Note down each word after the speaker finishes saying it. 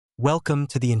Welcome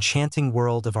to the enchanting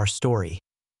world of our story,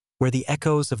 where the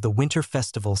echoes of the winter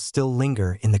festival still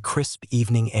linger in the crisp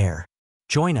evening air.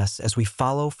 Join us as we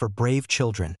follow for brave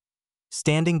children,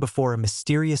 standing before a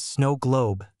mysterious snow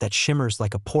globe that shimmers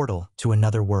like a portal to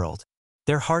another world.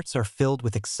 Their hearts are filled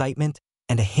with excitement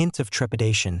and a hint of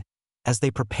trepidation as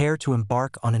they prepare to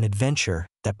embark on an adventure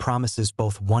that promises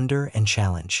both wonder and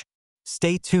challenge.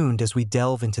 Stay tuned as we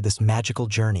delve into this magical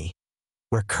journey,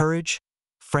 where courage,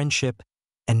 friendship,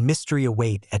 and mystery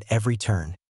await at every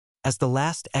turn. As the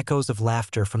last echoes of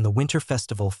laughter from the winter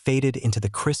festival faded into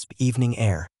the crisp evening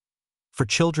air, for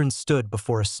children stood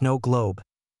before a snow globe,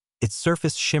 its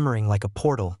surface shimmering like a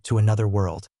portal to another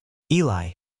world.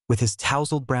 Eli, with his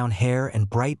tousled brown hair and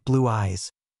bright blue eyes,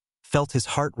 felt his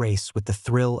heart race with the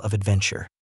thrill of adventure.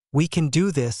 "We can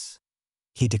do this,"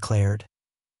 he declared,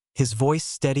 his voice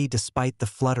steady despite the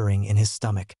fluttering in his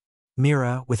stomach.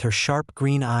 Mira, with her sharp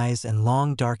green eyes and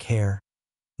long dark hair,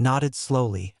 nodded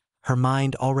slowly, her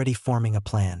mind already forming a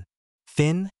plan.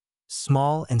 Finn,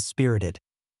 small and spirited,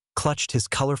 clutched his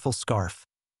colorful scarf,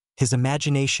 his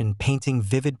imagination painting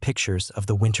vivid pictures of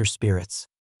the winter spirits.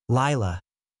 Lila,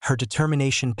 her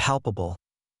determination palpable,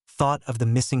 thought of the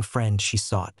missing friend she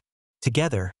sought.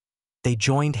 Together, they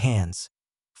joined hands,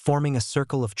 forming a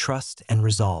circle of trust and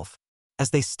resolve.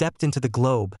 As they stepped into the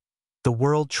globe, the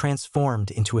world transformed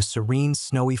into a serene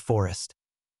snowy forest,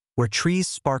 where trees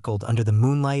sparkled under the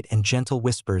moonlight and gentle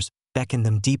whispers beckoned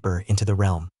them deeper into the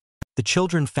realm. The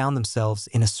children found themselves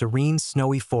in a serene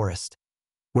snowy forest,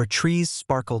 where trees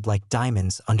sparkled like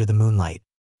diamonds under the moonlight.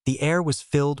 The air was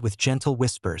filled with gentle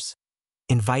whispers,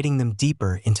 inviting them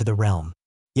deeper into the realm.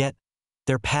 Yet,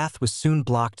 their path was soon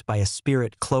blocked by a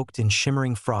spirit cloaked in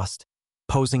shimmering frost,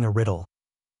 posing a riddle.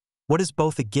 What is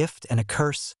both a gift and a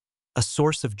curse, a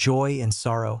source of joy and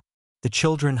sorrow? The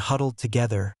children huddled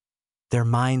together, their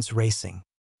minds racing.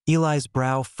 Eli's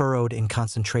brow furrowed in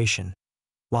concentration,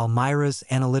 while Myra's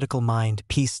analytical mind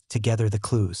pieced together the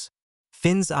clues.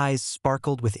 Finn's eyes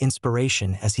sparkled with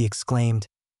inspiration as he exclaimed,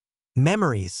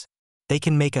 "Memories! They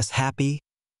can make us happy,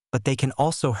 but they can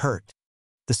also hurt."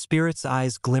 The spirit's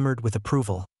eyes glimmered with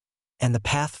approval, and the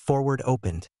path forward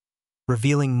opened,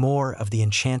 revealing more of the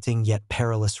enchanting yet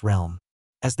perilous realm.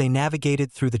 As they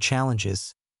navigated through the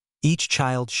challenges, each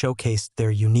child showcased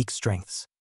their unique strengths.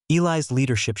 Eli's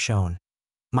leadership shone,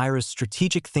 Myra's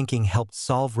strategic thinking helped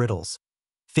solve riddles,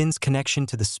 Finn's connection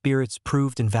to the spirits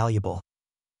proved invaluable,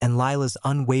 and Lila's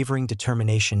unwavering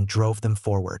determination drove them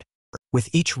forward. With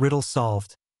each riddle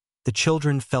solved, the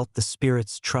children felt the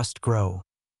spirits' trust grow,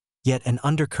 yet an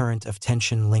undercurrent of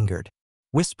tension lingered.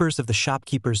 Whispers of the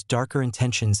shopkeeper's darker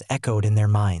intentions echoed in their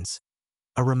minds,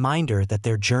 a reminder that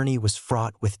their journey was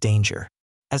fraught with danger.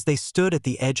 As they stood at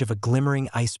the edge of a glimmering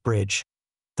ice bridge,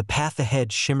 the path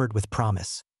ahead shimmered with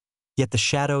promise, yet the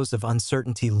shadows of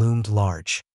uncertainty loomed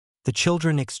large. The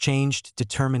children exchanged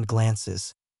determined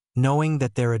glances, knowing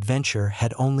that their adventure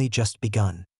had only just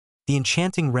begun. The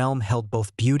enchanting realm held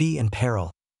both beauty and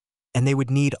peril, and they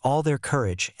would need all their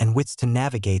courage and wits to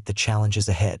navigate the challenges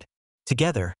ahead.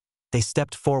 Together, they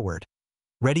stepped forward,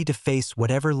 ready to face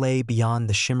whatever lay beyond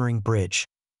the shimmering bridge,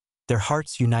 their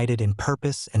hearts united in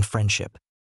purpose and friendship.